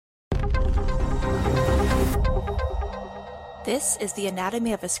This is the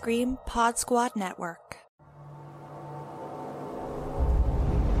Anatomy of a Scream Pod Squad Network.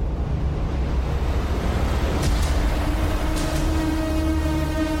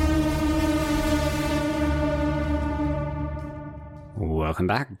 Welcome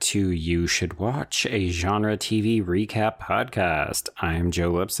back to You Should Watch, a genre TV recap podcast. I'm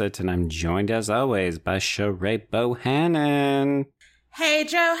Joe Lipset, and I'm joined as always by Sheree Bohannon. Hey,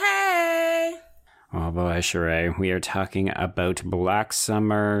 Joe, hey! Oh boy, Sheree, we are talking about Black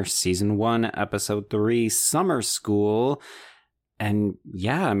Summer, Season 1, Episode 3, Summer School. And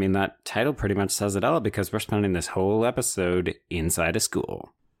yeah, I mean, that title pretty much says it all because we're spending this whole episode inside a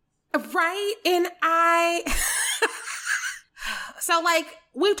school. Right? And So, like,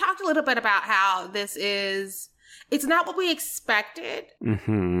 we've talked a little bit about how it's not what we expected.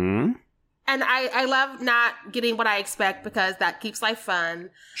 Mm-hmm. And I love not getting what I expect because that keeps life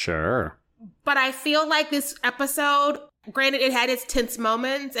fun. Sure. But I feel like this episode, granted, it had its tense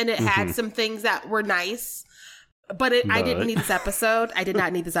moments and it had some things that were nice. But I didn't need this episode. I did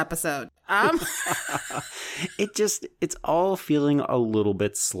not need this episode. It's all feeling a little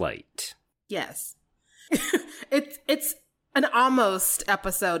bit slight. Yes. It's an almost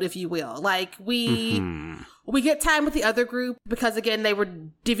episode, if you will. Like, we get time with the other group because, again, they were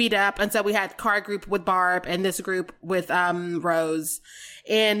divvied up. And so we had Car group with Barb and this group with Rose.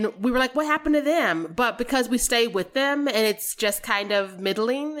 And we were like, what happened to them? But because we stay with them and it's just kind of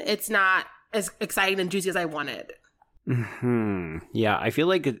middling, it's not as exciting and juicy as I wanted. Yeah, I feel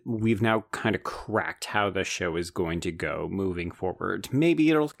like we've now kind of cracked how the show is going to go moving forward.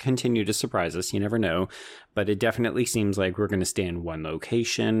 Maybe it'll continue to surprise us, you never know. But it definitely seems like we're going to stay in one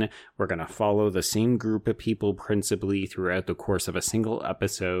location. We're going to follow the same group of people principally throughout the course of a single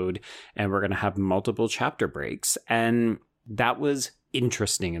episode. And we're going to have multiple chapter breaks. And that was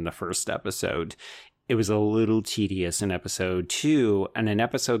interesting in the first episode. It was a little tedious in episode 2. And in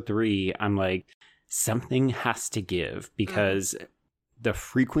episode 3, I'm like, something has to give because the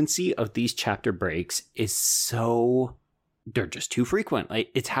frequency of these chapter breaks is they're just too frequent. Like,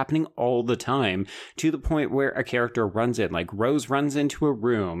 it's happening all the time to the point where a character runs in, like Rose runs into a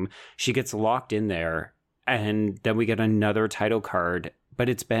room, she gets locked in there, and then we get another title card, but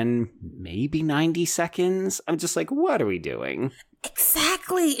it's been maybe 90 seconds. I'm just like, what are we doing?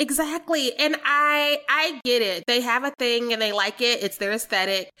 Exactly. And I get it. They have a thing and they like it. It's their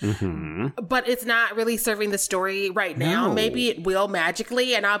aesthetic. But it's not really serving the story right now. No. Maybe it will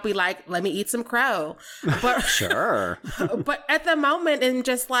magically and I'll be like, let me eat some crow. But Sure. But at the moment, and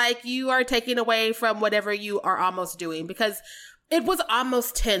just like, you are taking away from whatever you are almost doing, because it was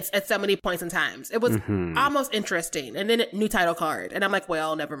almost tense at so many points and times. It was almost interesting. And then new title card. And I'm like,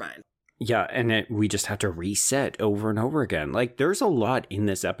 well, never mind. Yeah, and we just have to reset over and over again. Like, there's a lot in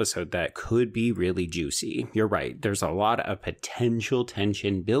this episode that could be really juicy. You're right. There's a lot of potential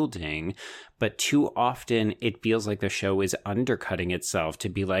tension building, but too often it feels like the show is undercutting itself to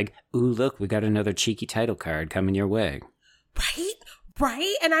be like, ooh, look, we got another cheeky title card coming your way.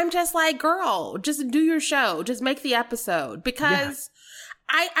 Right? And I'm just like, girl, just do your show. Just make the episode. Because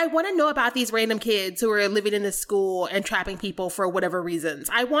I want to know about these random kids who are living in this school and trapping people for whatever reasons.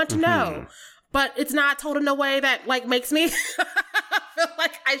 I want to know. But it's not told in a way that, like, makes me feel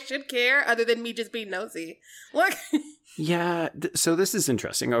like I should care other than me just being nosy. Look. Yeah, so this is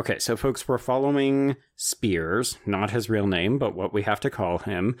interesting. Okay, so folks, we're following Spears, not his real name, but what we have to call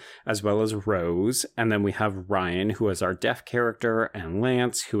him, as well as Rose. And then we have Ryan, who is our deaf character, and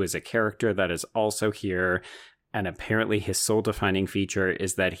Lance, who is a character that is also here. And apparently his sole-defining feature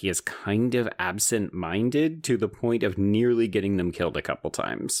is that he is kind of absent-minded to the point of nearly getting them killed a couple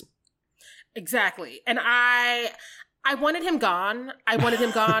times. Exactly. And I wanted him gone.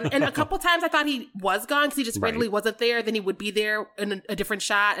 And a couple times I thought he was gone because he just randomly wasn't there. Then he would be there in a different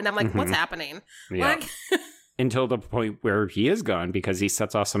shot. And I'm like, what's happening? Yeah. Like, until the point where he is gone because he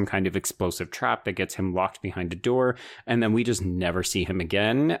sets off some kind of explosive trap that gets him locked behind a door. And then we just never see him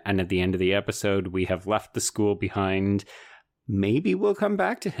again. And at the end of the episode, we have left the school behind. Maybe we'll come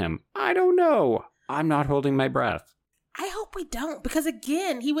back to him. I don't know. I'm not holding my breath. I hope we don't, because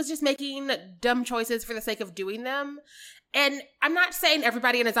again, he was just making dumb choices for the sake of doing them. And I'm not saying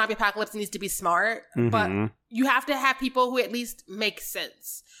everybody in a zombie apocalypse needs to be smart, but you have to have people who at least make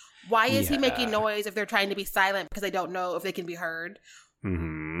sense. Why is he making noise if they're trying to be silent because they don't know if they can be heard?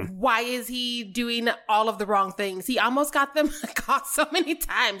 Why is he doing all of the wrong things? He almost got them caught so many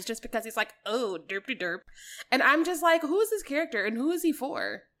times just because he's like, oh, derpy derp. And I'm just like, who is this character and who is he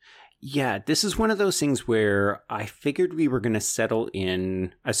for? Yeah, this is one of those things where I figured we were going to settle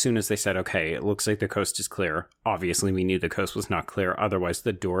in as soon as they said, okay, it looks like the coast is clear. Obviously, we knew the coast was not clear. Otherwise,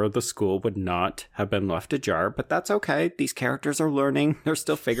 the door of the school would not have been left ajar. But that's okay. These characters are learning. They're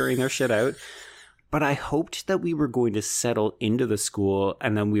still figuring their shit out. But I hoped that we were going to settle into the school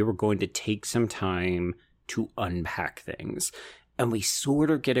and then we were going to take some time to unpack things. And we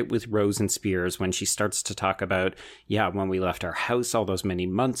sort of get it with Rose and Spears when she starts to talk about, yeah, when we left our house all those many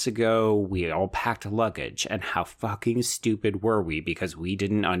months ago, we all packed luggage. And how fucking stupid were we because we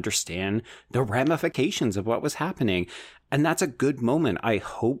didn't understand the ramifications of what was happening. And that's a good moment. I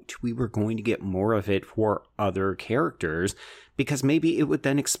hoped we were going to get more of it for other characters because maybe it would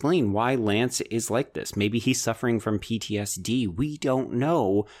then explain why Lance is like this. Maybe he's suffering from PTSD. We don't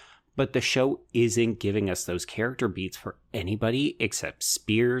know. But the show isn't giving us those character beats for anybody except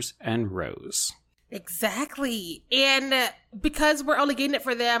Spears and Rose. Exactly. And because we're only getting it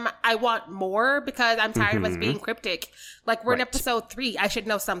for them, I want more because I'm tired of us being cryptic. Like, we're in episode 3. I should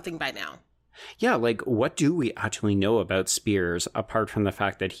know something by now. Yeah, like, what do we actually know about Spears apart from the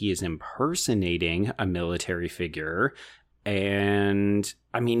fact that he is impersonating a military figure? And,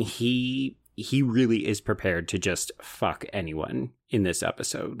 I mean, he really is prepared to just fuck anyone in this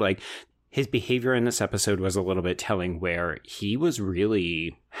episode. Like, his behavior in this episode was a little bit telling where he was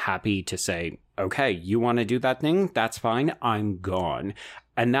really happy to say, okay, you want to do that thing? That's fine. I'm gone.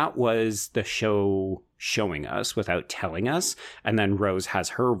 And that was the show showing us without telling us. And then Rose has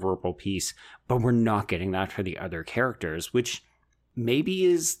her verbal piece, but we're not getting that for the other characters, which maybe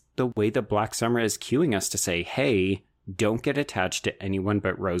is the way that Black Summer is cueing us to say, hey, don't get attached to anyone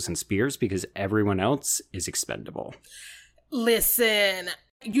but Rose and Spears because everyone else is expendable. Listen,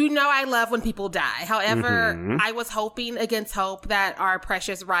 you know I love when people die. However, I was hoping against hope that our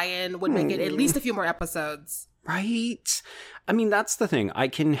precious Ryan would make it at least a few more episodes. Right? I mean, that's the thing. I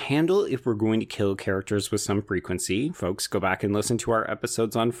can handle if we're going to kill characters with some frequency. Folks, go back and listen to our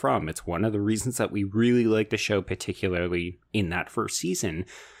episodes on From. It's one of the reasons that we really like the show, particularly in that first season.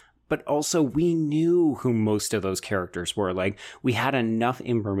 But also, we knew who most of those characters were. Like, we had enough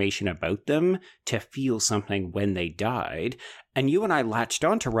information about them to feel something when they died. And you and I latched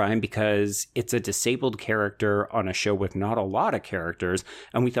onto Ryan because it's a disabled character on a show with not a lot of characters.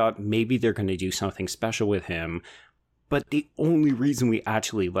 And we thought maybe they're going to do something special with him. But the only reason we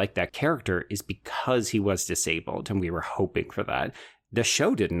actually liked that character is because he was disabled. And we were hoping for that. The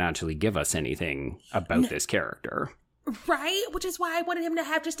show didn't actually give us anything about this character. Right? Which is why I wanted him to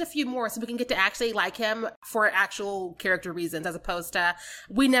have just a few more so we can get to actually like him for actual character reasons, as opposed to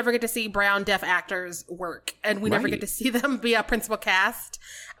we never get to see brown deaf actors work and we never get to see them be a principal cast.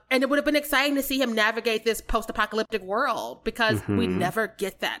 And it would have been exciting to see him navigate this post-apocalyptic world because we never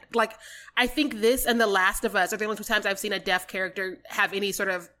get that. Like, I think this and The Last of Us are the only two times I've seen a deaf character have any sort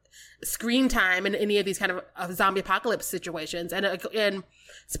of screen time in any of these kind of zombie apocalypse situations. And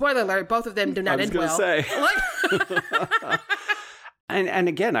spoiler alert, both of them do not end well. Say. And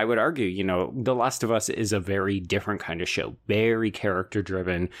again, I would argue, you know, The Last of Us is a very different kind of show, very character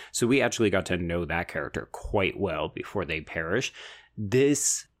driven. So we actually got to know that character quite well before they perish.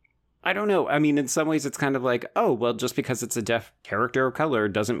 This, I don't know. I mean, in some ways, it's kind of like, oh, well, just because it's a deaf character of color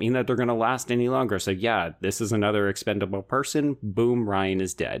doesn't mean that they're going to last any longer. So yeah, this is another expendable person. Boom, Ryan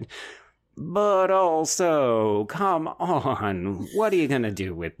is dead. But also, come on, what are you going to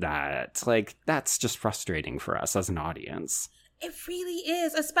do with that? Like, that's just frustrating for us as an audience. It really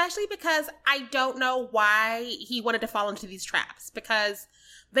is, especially because I don't know why he wanted to fall into these traps, because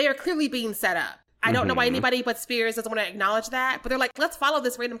they are clearly being set up. I don't know why anybody but Spears doesn't want to acknowledge that, but they're like, let's follow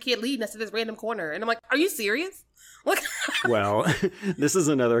this random kid leading us to this random corner. And I'm like, are you serious? Well, this is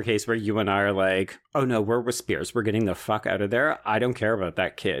another case where you and I are like, oh no, we're with Spears. We're getting the fuck out of there. I don't care about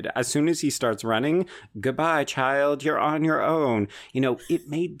that kid. As soon as he starts running, goodbye, child. You're on your own. You know, it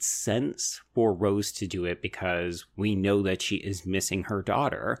made sense for Rose to do it because we know that she is missing her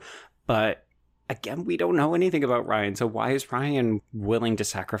daughter. But again, we don't know anything about Ryan. So why is Ryan willing to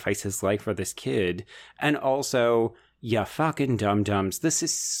sacrifice his life for this kid? And also, yeah, fucking dum-dums. This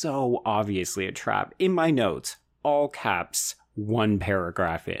is so obviously a trap. In my notes, all caps, one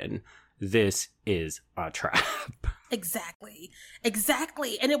paragraph in, this is a trap. Exactly.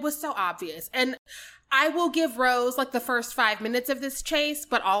 And it was so obvious. And I will give Rose like the first 5 minutes of this chase,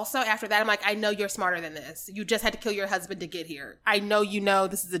 but also after that, I'm like, I know you're smarter than this. You just had to kill your husband to get here. I know you know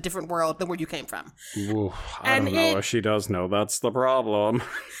this is a different world than where you came from. Ooh, I don't know if she does know. That's the problem.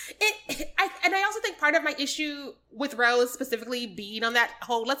 And I also think part of my issue with Rose specifically being on that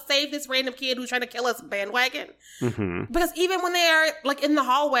whole, let's save this random kid who's trying to kill us bandwagon. Because even when they are like in the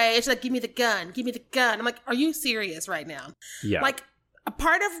hallway, it's like, give me the gun. I'm like, are you serious right now? Yeah. Like, A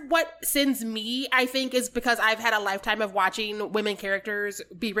part of what sends me, I think, is because I've had a lifetime of watching women characters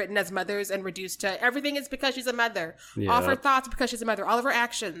be written as mothers and reduced to everything is because she's a mother. All of her thoughts because she's a mother. All of her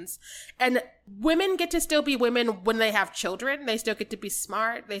actions. And women get to still be women when they have children. They still get to be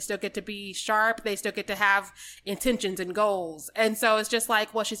smart. They still get to be sharp. They still get to have intentions and goals. And so it's just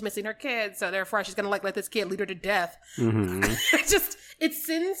like, well, she's missing her kids, so therefore she's going to like let this kid lead her to death. It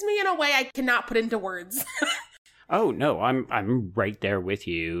sends me in a way I cannot put into words. Oh, no, I'm right there with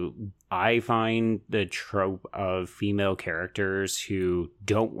you. I find the trope of female characters who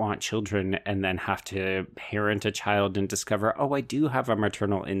don't want children and then have to parent a child and discover, oh, I do have a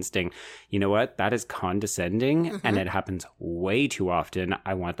maternal instinct. You know what? That is condescending, and it happens way too often.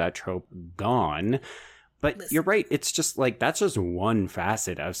 I want that trope gone. But you're right. It's just like, that's just one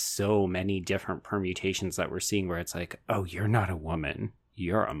facet of so many different permutations that we're seeing where it's like, oh, you're not a woman.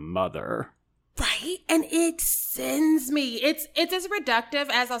 You're a mother. Right? And it sends me. It's as reductive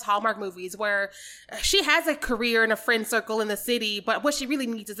as those Hallmark movies where she has a career and a friend circle in the city, but what she really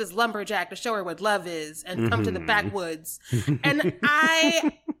needs is this lumberjack to show her what love is and come to the backwoods. And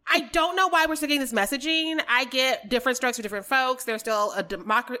I don't know why we're still getting this messaging. I get different strokes for different folks. There's still a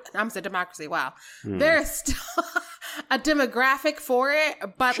democracy. Wow. There's still a demographic for it,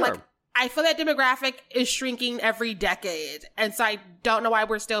 but Sure. like, I feel that demographic is shrinking every decade. And so I don't know why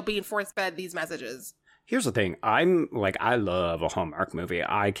we're still being force-fed these messages. Here's the thing. I love a Hallmark movie.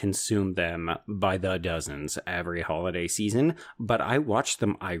 I consume them by the dozens every holiday season, but I watch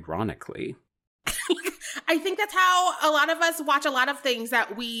them ironically. I think that's how a lot of us watch a lot of things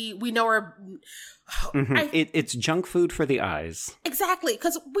that we know are... It's junk food for the eyes. Exactly,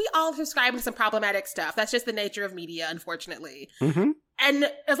 because we all subscribe to some problematic stuff. That's just the nature of media, unfortunately. And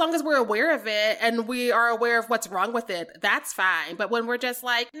as long as we're aware of it and we are aware of what's wrong with it, that's fine. But when we're just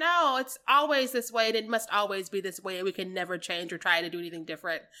like, no, it's always this way and it must always be this way and we can never change or try to do anything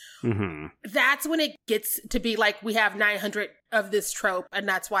different, that's when it gets to be like we have 900 of this trope and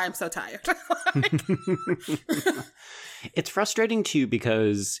that's why I'm so tired. It's frustrating too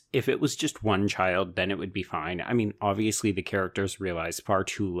because if it was just one child, then it would be fine. I mean, obviously the characters realize far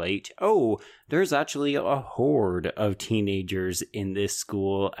too late, oh, there's actually a horde of teenagers in this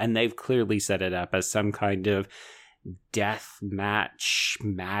school, and they've clearly set it up as some kind of death match,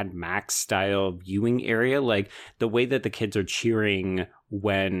 Mad Max style viewing area. Like the way that the kids are cheering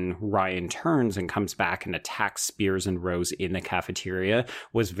when Ryan turns and comes back and attacks Spears and Rose in the cafeteria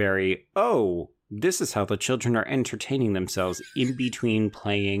was very, oh, this is how the children are entertaining themselves in between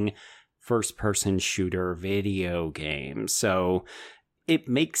playing first-person shooter video games. So it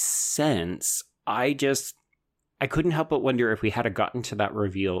makes sense. I couldn't help but wonder if we had gotten to that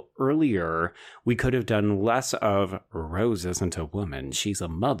reveal earlier, we could have done less of Rose isn't a woman, she's a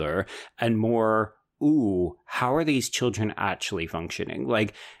mother, and more, ooh, how are these children actually functioning?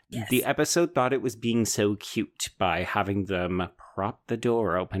 Like, the episode thought it was being so cute by having them prop the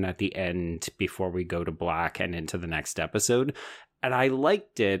door open at the end before we go to black and into the next episode. And I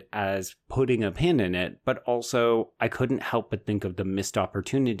liked it as putting a pin in it, but also I couldn't help but think of the missed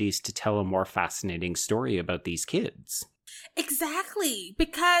opportunities to tell a more fascinating story about these kids. Exactly,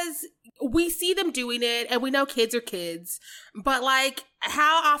 because we see them doing it and we know kids are kids, but like,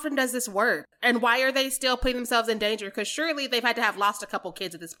 how often does this work? And why are they still putting themselves in danger? Because surely they've had to have lost a couple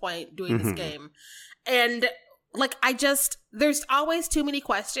kids at this point doing this game. And like, there's always too many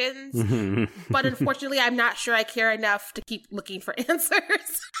questions, but unfortunately, I'm not sure I care enough to keep looking for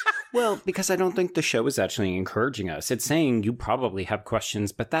answers. Well, because I don't think the show is actually encouraging us. It's saying you probably have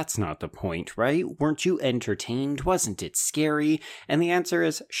questions, but that's not the point, right? Weren't you entertained? Wasn't it scary? And the answer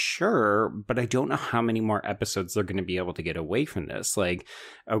is sure, but I don't know how many more episodes they're going to be able to get away from this. Like,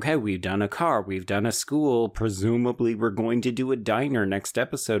 okay, we've done a car, we've done a school, presumably we're going to do a diner next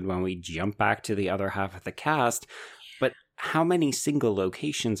episode when we jump back to the other half of the cast. But how many single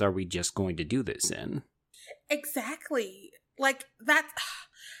locations are we just going to do this in? Exactly. Like,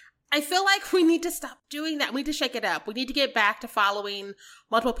 I feel like we need to stop doing that. We need to shake it up. We need to get back to following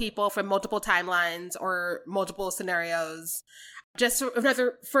multiple people from multiple timelines or multiple scenarios, just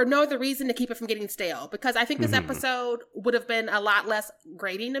for no other reason to keep it from getting stale. Because I think this episode would have been a lot less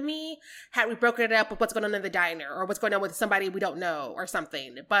grating to me had we broken it up with what's going on in the diner or what's going on with somebody we don't know or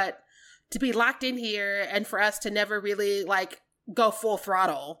something. But to be locked in here and for us to never really like go full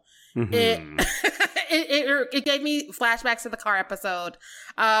throttle, it gave me flashbacks to the car episode,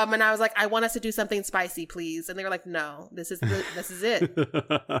 and I was like, I want us to do something spicy, please. And they were like, no, this is it.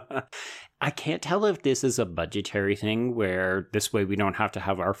 I can't tell if this is a budgetary thing where this way we don't have to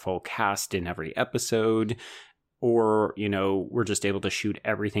have our full cast in every episode, or, you know, we're just able to shoot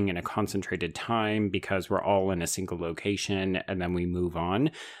everything in a concentrated time because we're all in a single location and then we move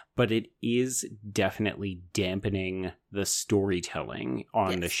on. But it is definitely dampening the storytelling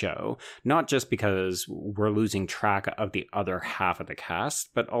on the show. Not just because we're losing track of the other half of the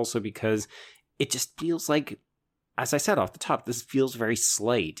cast, but also because it just feels like, as I said off the top, this feels very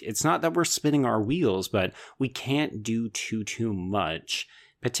slight. It's not that we're spinning our wheels, but we can't do too much,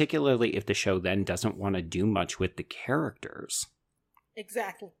 particularly if the show then doesn't want to do much with the characters.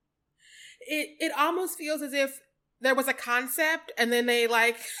 Exactly. It almost feels as if there was a concept and then they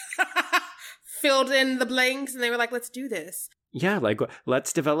like filled in the blanks and they were like, let's do this. Yeah, like,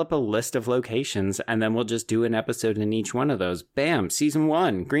 let's develop a list of locations and then we'll just do an episode in each one of those. Bam, season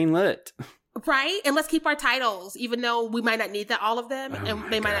 1, greenlit. Right? And let's keep our titles, even though we might not need all of them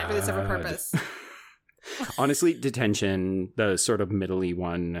and they might not really serve a purpose. Honestly, Detention, the sort of middle-y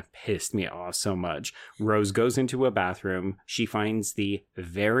one, pissed me off so much. Rose goes into a bathroom. She finds the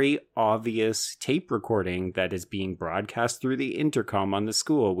very obvious tape recording that is being broadcast through the intercom on the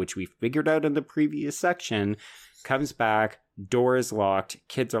school, which we figured out in the previous section. Comes back, door is locked,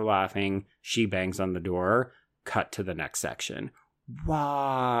 kids are laughing, she bangs on the door. Cut to the next section.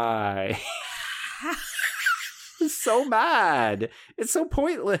 Why? It's so mad. It's so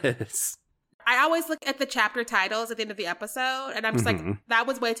pointless. I always look at the chapter titles at the end of the episode, and I'm just like, that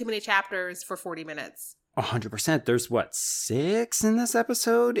was way too many chapters for 40 minutes. 100%. There's, 6 in this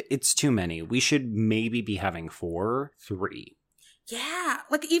episode? It's too many. We should maybe be having 4, 3. Yeah.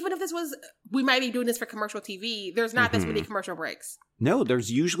 Like, even if this was, we might be doing this for commercial TV, there's not this many commercial breaks. No,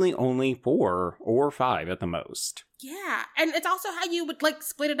 there's usually only 4 or 5 at the most. Yeah. And it's also how you would, like,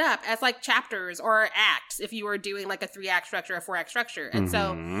 split it up as, like, chapters or acts if you were doing, like, a 3-act structure, a 4-act structure. And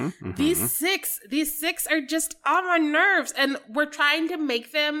so these six are just on my nerves. And we're trying to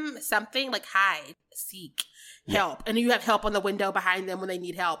make them something like hide, seek, help. And you have help on the window behind them when they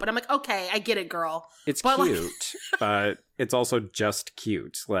need help. And I'm like, okay, I get it, girl. It's cute, but it's also just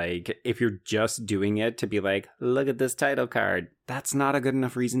cute. Like, if you're just doing it to be like, look at this title card, that's not a good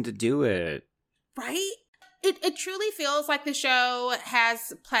enough reason to do it. Right? It truly feels like the show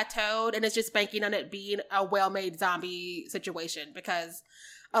has plateaued and is just banking on it being a well-made zombie situation, because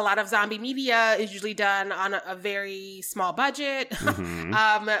a lot of zombie media is usually done on a very small budget.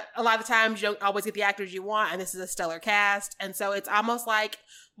 A lot of times you don't always get the actors you want, and this is a stellar cast. And so it's almost like,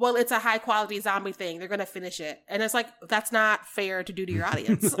 well, it's a high quality zombie thing. They're going to finish it. And it's like, that's not fair to do to your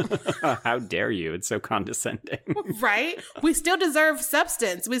audience. How dare you? It's so condescending. Right? We still deserve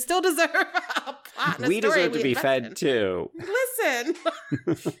substance. We still deserve a plot and a we story deserve to be fed too. Listen.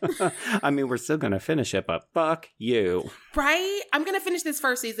 I mean, we're still going to finish it, but fuck you. Right? I'm going to finish this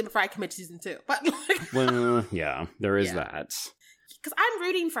first season before I commit to season 2. But well, yeah, there is that. Because I'm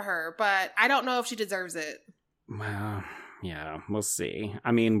rooting for her, but I don't know if she deserves it. Well, yeah, we'll see.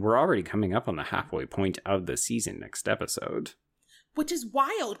 I mean, we're already coming up on the halfway point of the season next episode. Which is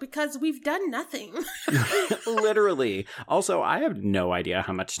wild, because we've done nothing. Literally. Also, I have no idea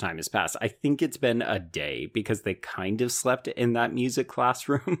how much time has passed. I think it's been a day, because they kind of slept in that music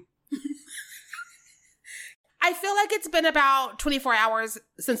classroom. I feel like it's been about 24 hours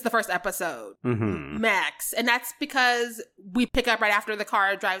since the first episode, max. And that's because we pick up right after the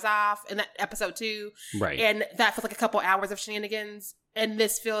car drives off in that episode 2. Right. And that feels like a couple hours of shenanigans. And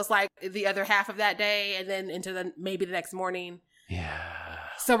this feels like the other half of that day and then into maybe the next morning. Yeah.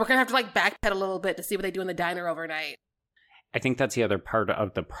 So we're going to have to like backpedal a little bit to see what they do in the diner overnight. I think that's the other part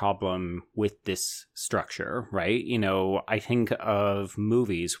of the problem with this structure, right? You know, I think of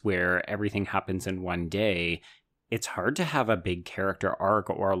movies where everything happens in one day. It's hard to have a big character arc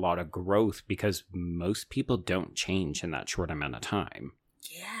or a lot of growth because most people don't change in that short amount of time.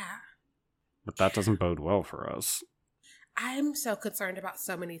 Yeah. But that doesn't bode well for us. I'm so concerned about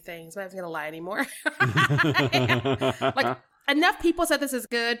so many things, but I'm not going to lie anymore. Like, enough people said this is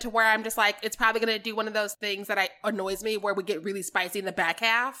good to where I'm just like, it's probably going to do one of those things that annoys me where we get really spicy in the back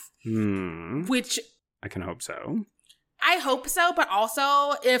half. Which I can hope so. I hope so, but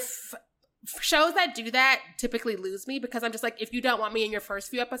also if shows that do that typically lose me, because I'm just like, if you don't want me in your first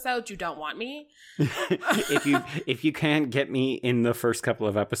few episodes, you don't want me. if you can't get me in the first couple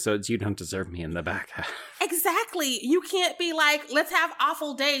of episodes, you don't deserve me in the back half. Exactly. You can't be like, let's have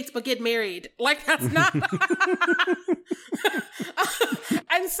awful dates but get married. Like, that's not.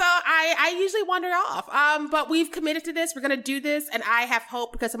 And so I usually wander off. But we've committed to this. We're going to do this. And I have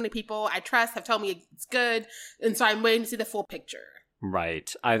hope because so many people I trust have told me it's good. And so I'm waiting to see the full picture.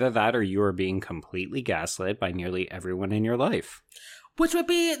 Right. Either that or you are being completely gaslit by nearly everyone in your life. Which would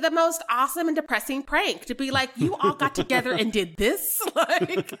be the most awesome and depressing prank, to be like, you all got together and did this?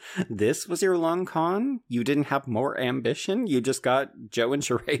 Like, this was your long con? You didn't have more ambition? You just got Joe and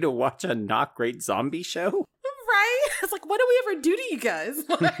Sheree to watch a not great zombie show? Right? It's like, what do we ever do to you guys?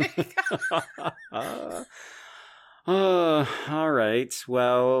 Like, all right.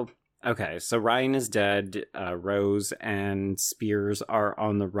 Well, okay. So Ryan is dead. Rose and Spears are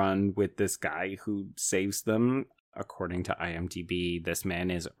on the run with this guy who saves them. According to IMDb, this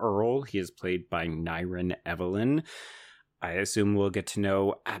man is Earl. He is played by Nyron Evelyn. I assume we'll get to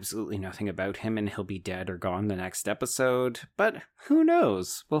know absolutely nothing about him and he'll be dead or gone the next episode. But who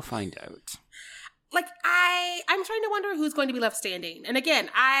knows? We'll find out. Like, I'm trying to wonder who's going to be left standing. And again,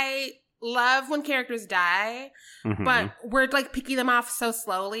 I love when characters die, but we're like picking them off so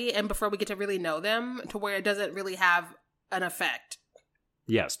slowly and before we get to really know them to where it doesn't really have an effect.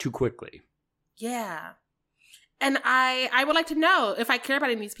 Yes, too quickly. Yeah. And I would like to know if I care about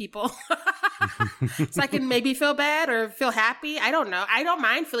any of these people. So I can maybe feel bad or feel happy. I don't know. I don't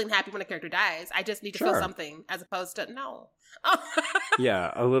mind feeling happy when a character dies. I just need to feel something as opposed to no.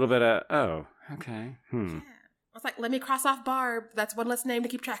 Yeah, a little bit of, oh, okay. Yeah. I was like, let me cross off Barb. That's one less name to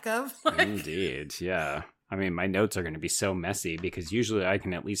keep track of. Indeed, yeah. I mean, my notes are going to be so messy because usually I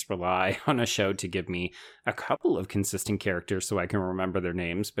can at least rely on a show to give me a couple of consistent characters so I can remember their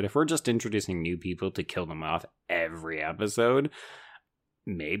names. But if we're just introducing new people to kill them off every episode,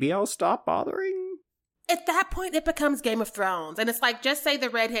 maybe I'll stop bothering. At that point, it becomes Game of Thrones. And it's like, just say the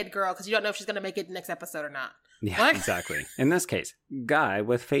redhead girl because you don't know if she's going to make it next episode or not. Yeah, exactly. In this case, guy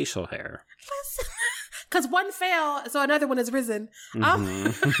with facial hair. Listen. Because one fell, so another one has risen.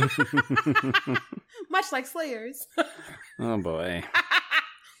 Much like Slayers. Oh, boy.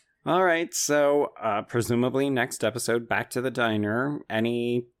 All right, so presumably next episode, back to the diner.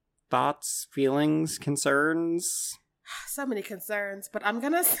 Any thoughts, feelings, concerns? So many concerns, but I'm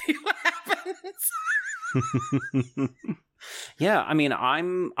going to see what happens. Yeah, I mean,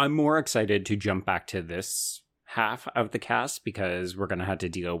 I'm more excited to jump back to this half of the cast because we're going to have to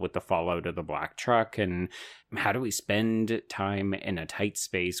deal with the fallout of the black truck and how do we spend time in a tight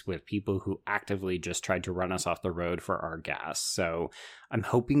space with people who actively just tried to run us off the road for our gas. So I'm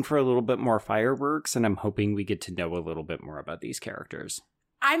hoping for a little bit more fireworks and I'm hoping we get to know a little bit more about these characters.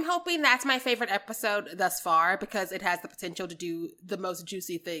 I'm hoping that's my favorite episode thus far because it has the potential to do the most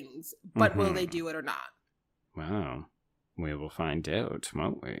juicy things, but will they do it or not? Wow. We will find out,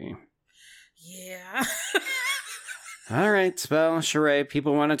 won't we? Yeah. All right, well, Sheree,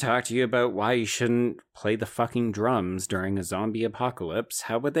 people want to talk to you about why you shouldn't play the fucking drums during a zombie apocalypse.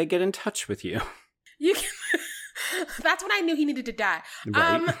 How would they get in touch with you? You can. That's when I knew he needed to die.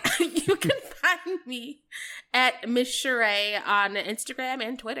 Right. You can find me at Miss Sheree on Instagram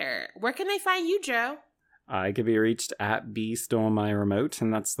and Twitter. Where can they find you, Joe? I can be reached at B Stole My Remote,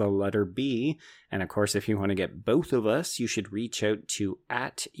 and that's the letter B. And of course, if you want to get both of us, you should reach out to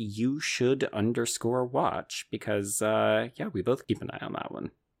at YouShould_watch because, we both keep an eye on that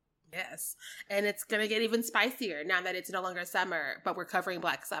one. Yes. And it's going to get even spicier now that it's no longer summer, but we're covering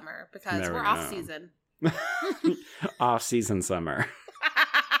Black Summer because we're off season. Off-season summer.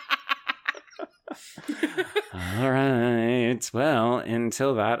 All right. Well,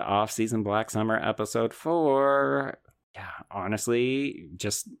 until that off-season Black Summer episode 4, yeah, honestly,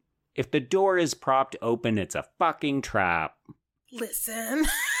 just if the door is propped open, it's a fucking trap. Listen.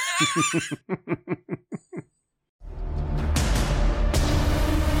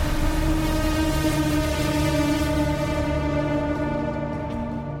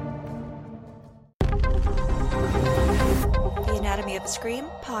 The Anatomy of a Scream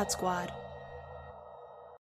Pod Squad.